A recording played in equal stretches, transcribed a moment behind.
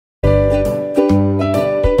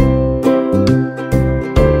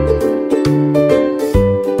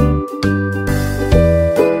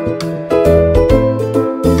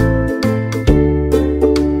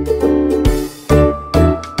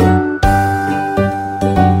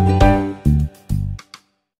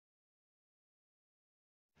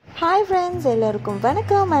friends, எல்லாருக்கும்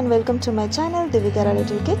வணக்கம் and welcome to my channel Divikara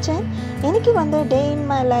Little Kitchen. இன்னைக்கு வந்து day in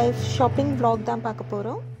my life shopping vlog தான் பார்க்க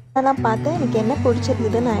போறோம். நான் பார்த்தேன் எனக்கு என்ன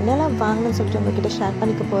பிடிச்சிருந்தது, நான் என்னெல்லாம் வாங்குனேன்னு சொல்லிட்டு உங்ககிட்ட ஷேர்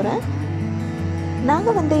பண்ணிக்க போறேன்.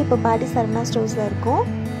 நாங்க வந்து இப்போ பாடி சரவணா ஸ்டோர்ஸ்ல இருக்கோம்.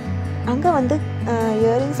 அங்க வந்து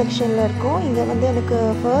இயரிங் செக்ஷன்ல இருக்கோம். இங்க வந்து எனக்கு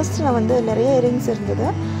ஃபர்ஸ்ட் நான் வந்து நிறைய இயரிங்ஸ் இருந்தது.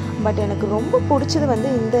 பட் எனக்கு ரொம்ப பிடிச்சது வந்து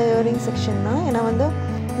இந்த இயரிங் செக்ஷன் தான். ஏன்னா வந்து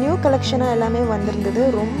நியூ கலெக்ஷனாக எல்லாமே வந்திருந்தது.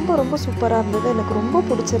 ரொம்ப ரொம்ப சூப்பராக இருந்தது. எனக்கு ரொம்ப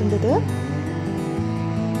பிடிச்சிருந்தது.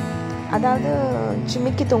 அதாவது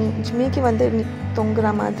ஜிமிக்கி வந்து தொங்குற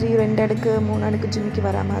மாதிரி 2 அடுக்கு 3 அடுக்கு ஜிமிக்கி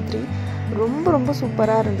வர மாதிரி ரொம்ப ரொம்ப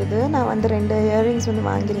சூப்பராக இருந்தது. நான் வந்து 2 இயரிங்ஸ் வந்து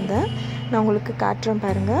வாங்கியிருந்தேன். நான் உங்களுக்கு காட்டுறேன்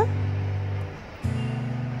பாருங்கள்.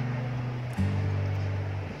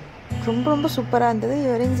 ரொம்ப ரொம்ப சூப்பராக இருந்தது.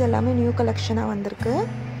 இயரிங்ஸ் எல்லாமே நியூ கலெக்ஷனாக வந்திருக்கு.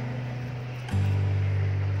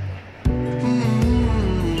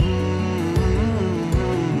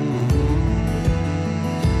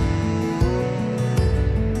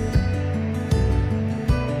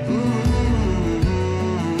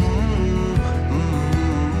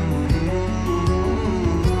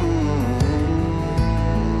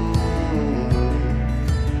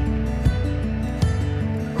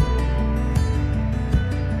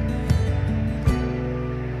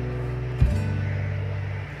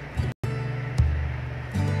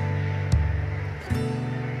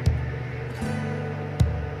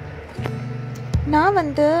 நான்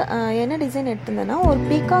வந்து என்ன டிசைன் எடுத்திருந்தேன்னா, ஒரு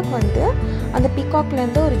பீகாக் வந்து அந்த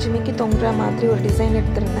பீகாக்லேருந்து ஒரு ஜிமிக்கி தொங்குற மாதிரி ஒரு டிசைன்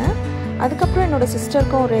எடுத்திருந்தேன். அதுக்கப்புறம் என்னோடய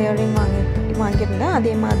சிஸ்டருக்கும் ஒரு இயரிங் வாங்கியிருந்தேன்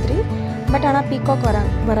அதே மாதிரி. பட் ஆனால் பீகாக்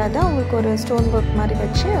வராது, அவங்களுக்கு ஒரு ஸ்டோன் ஒர்க் மாதிரி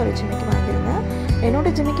வச்சு ஒரு ஜிமிக்கி வாங்கியிருந்தேன்.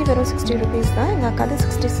 என்னோடய ஜிமிக்கி வெறும் 60 rupees தான். எங்கள் அக்காது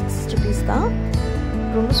 66 rupees தான்.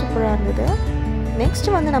 ரொம்ப சூப்பராக இருந்தது.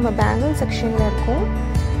 நெக்ஸ்ட்டு வந்து நம்ம பேங்கிள் செக்ஷனில் இருக்கோம்.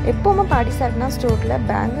 எப்போவுமே பாடி சரவணா ஸ்டோரில்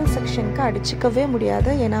பேங்கிள் செக்ஷனுக்கு அடிச்சிக்கவே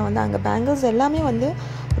முடியாது. ஏன்னா வந்து அங்கே பேங்கிள்ஸ் எல்லாமே வந்து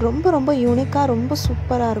ரொம்ப ரொம்ப யூனிக்காக ரொம்ப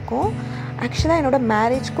சூப்பராக இருக்கும். ஆக்சுவலாக என்னோடய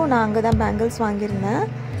மேரேஜ்க்கும் நான் அங்கே தான் பேங்கிள்ஸ் வாங்கியிருந்தேன்.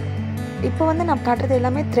 இப்போ வந்து நான் காட்டுறது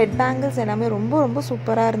எல்லாமே த்ரெட் பேங்கிள்ஸ் எல்லாமே ரொம்ப ரொம்ப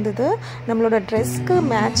சூப்பராக இருந்தது. நம்மளோட ட்ரெஸ்க்கு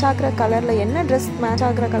மேட்ச் ஆகிற கலரில், என்ன ட்ரெஸ் மேட்ச்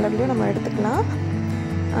ஆகிற கலர்லேயும் நம்ம எடுத்துக்கலாம்.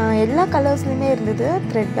 எல்லா கலர்ஸ்லையுமே இருந்தது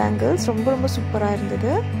த்ரெட் பேங்கிள்ஸ். ரொம்ப ரொம்ப சூப்பராக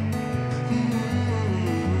இருந்தது.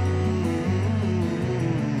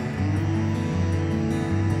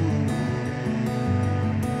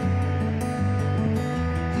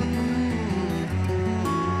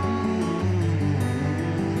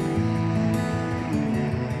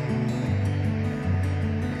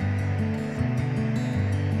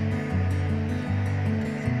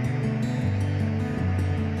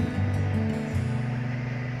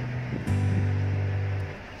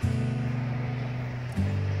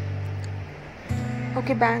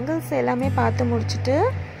 ஓகே, பேங்கிள்ஸ் எல்லாமே பார்த்து முடிச்சுட்டு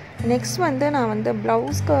நெக்ஸ்ட் வந்து நான் வந்து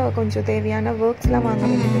ப்ளவுஸ்க்கு கொஞ்சம் தேவையான ஒர்க்ஸ்லாம் வாங்க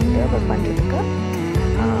வேண்டியது இருக்குது. ஒர்க் பண்ணுறதுக்கு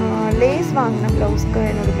லேஸ் வாங்கினேன். ப்ளவுஸ்க்கு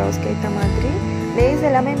என்னோடய ப்ளவுஸ்க்கு ஏற்ற மாதிரி லேஸ்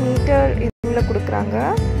எல்லாமே மீட்டர் இதில் கொடுக்குறாங்க.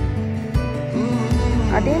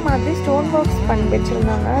 அதே மாதிரி ஸ்டோன் ஒர்க்ஸ் பண்ணி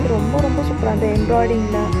வச்சுருந்தாங்க. அது ரொம்ப ரொம்ப சூப்பராக இருந்தது.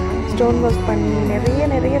 எம்ப்ராய்டிங்கில் ஸ்டோன் ஒர்க் பண்ணி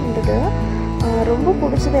நிறைய இருந்தது. ரொம்ப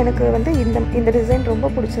பிடிச்சது எனக்கு வந்து இந்த டிசைன் ரொம்ப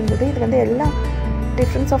பிடிச்சிருந்தது. இது வந்து எல்லா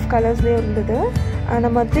டிஃப்ரென்ஸ் ஆஃப் கலர்ஸ்லேயும் இருந்தது.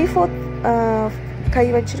 நம்ம 3/4 கை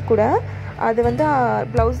வச்சு கூட அது வந்து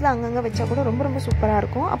ப்ளவுஸில் அங்கங்கே வச்சா கூட ரொம்ப ரொம்ப சூப்பராக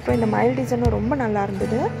இருக்கும். அப்புறம் இந்த மயில் டிசைனும் ரொம்ப நல்லா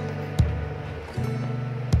இருந்தது.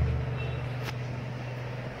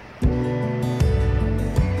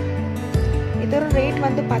 இதோட ரேட்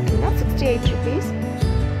வந்து பார்த்தீங்கன்னா 68 rupees.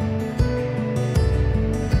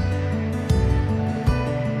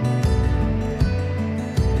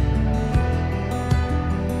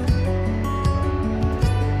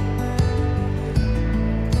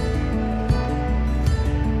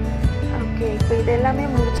 இப்போ இது எல்லாமே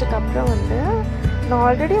முடிச்சதுக்கப்புறம் வந்து நான்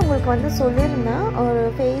ஆல்ரெடி உங்களுக்கு வந்து சொல்லியிருந்தேன், ஒரு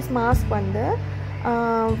ஃபேஸ் மாஸ்க் வந்து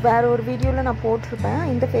வேறு ஒரு வீடியோவில் நான் போட்டிருப்பேன்.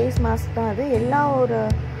 இந்த ஃபேஸ் மாஸ்க் தான் அது. எல்லா ஒரு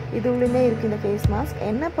இதுவுலையுமே இருக்குது இந்த ஃபேஸ் மாஸ்க்.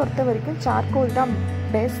 என்னை பொறுத்த வரைக்கும் சார்கோல் தான்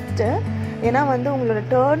பெஸ்ட்டு. ஏன்னா வந்து உங்களோட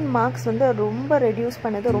டர்ன் மார்க்ஸ் வந்து ரொம்ப ரெடியூஸ்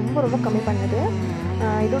பண்ணுது, ரொம்ப ரொம்ப கம்மி பண்ணுது.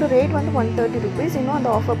 இதோட ரேட் வந்து 130 rupees. இன்னும்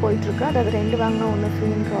அந்த ஆஃபர் போயிட்டுருக்கு. அதாவது 2 வாங்கினா 1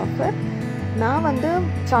 ஃப்ரீன்ற ஆஃபர். நான் வந்து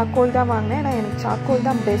சார்கோல் தான் வாங்கினேன். ஏன்னா எனக்கு சார்கோல்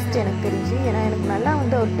தான் பெஸ்ட் எனக்கு தெரிஞ்சு. ஏன்னா எனக்கு நல்லா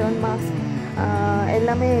வந்து ஒரு டர்ன் மார்க்ஸ்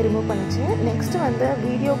எல்லாமே ரிமூவ் பண்ணிச்சு. நெக்ஸ்ட்டு வந்து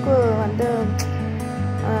வீடியோவுக்கு வந்து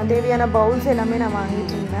தேவையான பவுல்ஸ் எல்லாமே நான்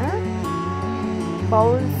வாங்கிட்டு இருந்தேன்.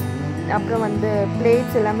 பவுல்ஸ் அப்புறம் வந்து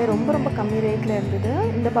பிளேட்ஸ் எல்லாமே ரொம்ப ரொம்ப கம்மி ரேட்டில் இருந்தது.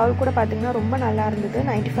 இந்த பவுல் கூட பார்த்திங்கன்னா ரொம்ப நல்லா இருந்தது.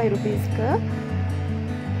 95 rupeesக்கு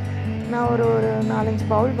நான் ஒரு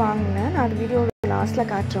 4-5 பவுல் வாங்கினேன். நான் அது வீடியோ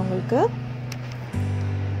லாஸ்ட்டில் காட்டுறேன் உங்களுக்கு.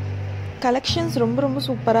 கலெக்ஷன்ஸ் ரொம்ப ரொம்ப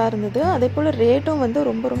சூப்பராக இருந்தது. அதே போல் ரேட்டும் வந்து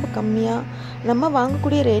ரொம்ப ரொம்ப கம்மியாக நம்ம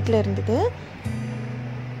வாங்கக்கூடிய ரேட்டில் இருந்தது.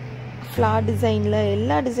 ஃப்ளார் டிசைனில்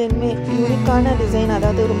எல்லா டிசைனுமே யூனிக்கான டிசைன்,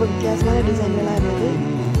 அதாவது ரொம்ப வித்தியாசமான டிசைன்லாம் இருந்தது.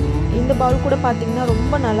 இந்த பவுல் கூட பார்த்திங்கன்னா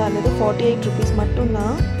ரொம்ப நல்லா இருந்தது. 48 rupees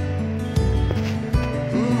மட்டும்தான்.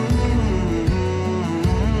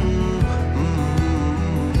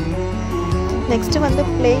 நெக்ஸ்ட்டு வந்து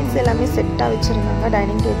பிளேட்ஸ் எல்லாமே செட்டாக வச்சுருந்தாங்க,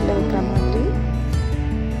 டைனிங் டேபிளில் வைக்கிற மாதிரி.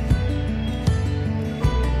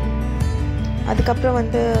 அதுக்கப்புறம்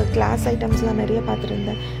வந்து கிளாஸ் ஐட்டம்ஸ்லாம் நிறைய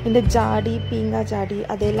பார்த்துருந்தேன். இந்த ஜாடி, பீங்கா ஜாடி,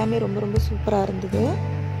 அது எல்லாமே ரொம்ப ரொம்ப சூப்பராக இருந்தது.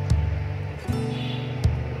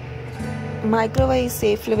 மைக்ரோவேவ்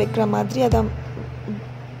சேஃபில் வைக்கிற மாதிரி அதான்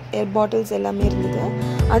ஏர் பாட்டில்ஸ் எல்லாமே இருந்தது.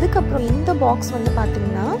 அதுக்கப்புறம் இந்த பாக்ஸ் வந்து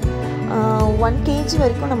பார்த்திங்கன்னா 1 kg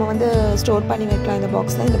வரைக்கும் நம்ம வந்து ஸ்டோர் பண்ணி வைக்கலாம் இந்த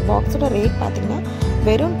பாக்ஸில். இந்த பாக்ஸோட ரேட் பார்த்திங்கன்னா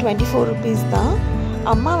வெறும் 24 rupees தான்.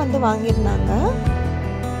 அம்மா வந்து வாங்கியிருந்தாங்க.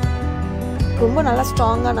 ரொம்ப நல்லா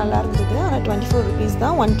ஸ்ட்ராங்காக நல்லா இருந்தது. ஆனால் 24 rupees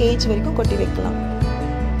தான். 1 kg வரைக்கும் கொட்டி வைக்கலாம்.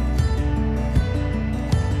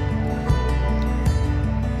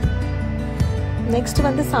 நெக்ஸ்ட்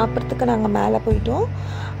வந்து சாப்பிட்றதுக்கு நாங்கள் மேலே போயிட்டோம்.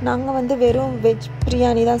 நாங்கள் வந்து வெறும் வெஜ்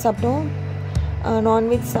பிரியாணி தான் சாப்பிட்டோம்,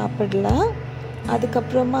 நான்வெஜ் சாப்பிடல.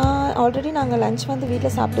 அதுக்கப்புறமா ஆல்ரெடி நாங்கள் லன்ச் வந்து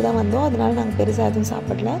வீட்டில் சாப்பிட்டு தான் வந்தோம், அதனால நாங்கள் பெருசாக எதுவும்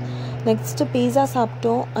சாப்பிடல. நெக்ஸ்ட்டு பீஸா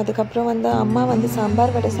சாப்பிட்டோம். அதுக்கப்புறம் வந்து அம்மா வந்து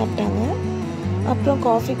சாம்பார் வடை சாப்பிட்டாங்க. அப்புறம்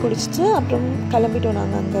காஃபி குடிச்சிட்டு அப்புறம் கிளம்பிட்டோம்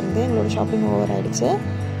நாங்கள் அங்கேருந்து. எங்களோட ஷாப்பிங் ஓவர் ஆகிடுச்சு.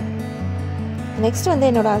 நெக்ஸ்ட் வந்து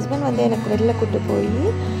என்னோடய ஹஸ்பண்ட் வந்து எனக்கு வெளில கூப்பிட்டு போய்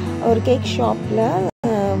ஒரு கேக் ஷாப்பில்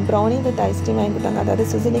ப்ரௌனி வித் ஐஸ்கிரீம் வாங்கி கொடுத்தாங்க. அதாவது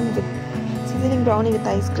சிசிலிங் ப்ரௌனி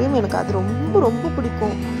வித் ஐஸ்கிரீம். எனக்கு அது ரொம்ப ரொம்ப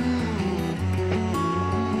பிடிக்கும்.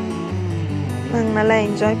 நாங்கள் நல்லா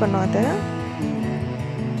என்ஜாய் பண்ணோம். அதை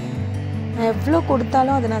நான் எவ்வளோ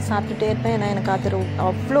கொடுத்தாலும் அதை நான் சாப்பிட்டுட்டே இருப்பேன். ஏன்னா எனக்கு அது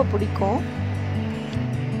அவ்வளோ பிடிக்கும்.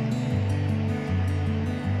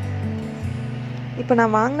 இப்போ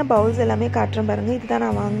நான் வாங்கின பவுல்ஸ் எல்லாமே காட்டுறேன் பாருங்கள். இதுதான்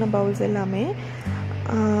நான் வாங்கின பவுல்ஸ் எல்லாமே.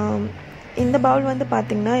 இந்த பவுல் வந்து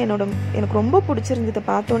பார்த்திங்கன்னா எனக்கு ரொம்ப பிடிச்சிருந்தது,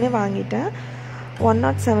 பார்த்தோன்னே வாங்கிட்டேன்.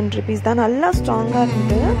 107 rupees தான். நல்லா ஸ்ட்ராங்காக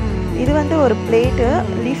இருந்தது. இது வந்து ஒரு பிளேட்டு,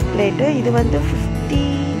 லீஃப் பிளேட்டு. இது வந்து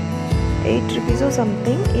 58 rupees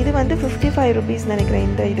சம்திங். இது வந்து 55 rupees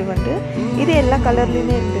நினைக்கிறேன். இது வந்து இது எல்லா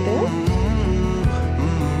கலர்லேயுமே இருந்தது.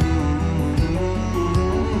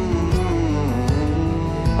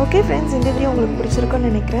 ஓகே ஃப்ரெண்ட்ஸ், இந்த வீடியோ உங்களுக்கு பிடிச்சிருக்குன்னு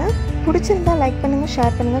நினைக்கிறேன். பிடிச்சிருந்தா லைக் பண்ணுங்கள்,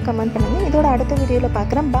 ஷேர் பண்ணுங்கள், கமெண்ட் பண்ணுங்கள். இதோட அடுத்த வீடியோவில்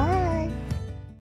பார்க்குறேன். பாய்.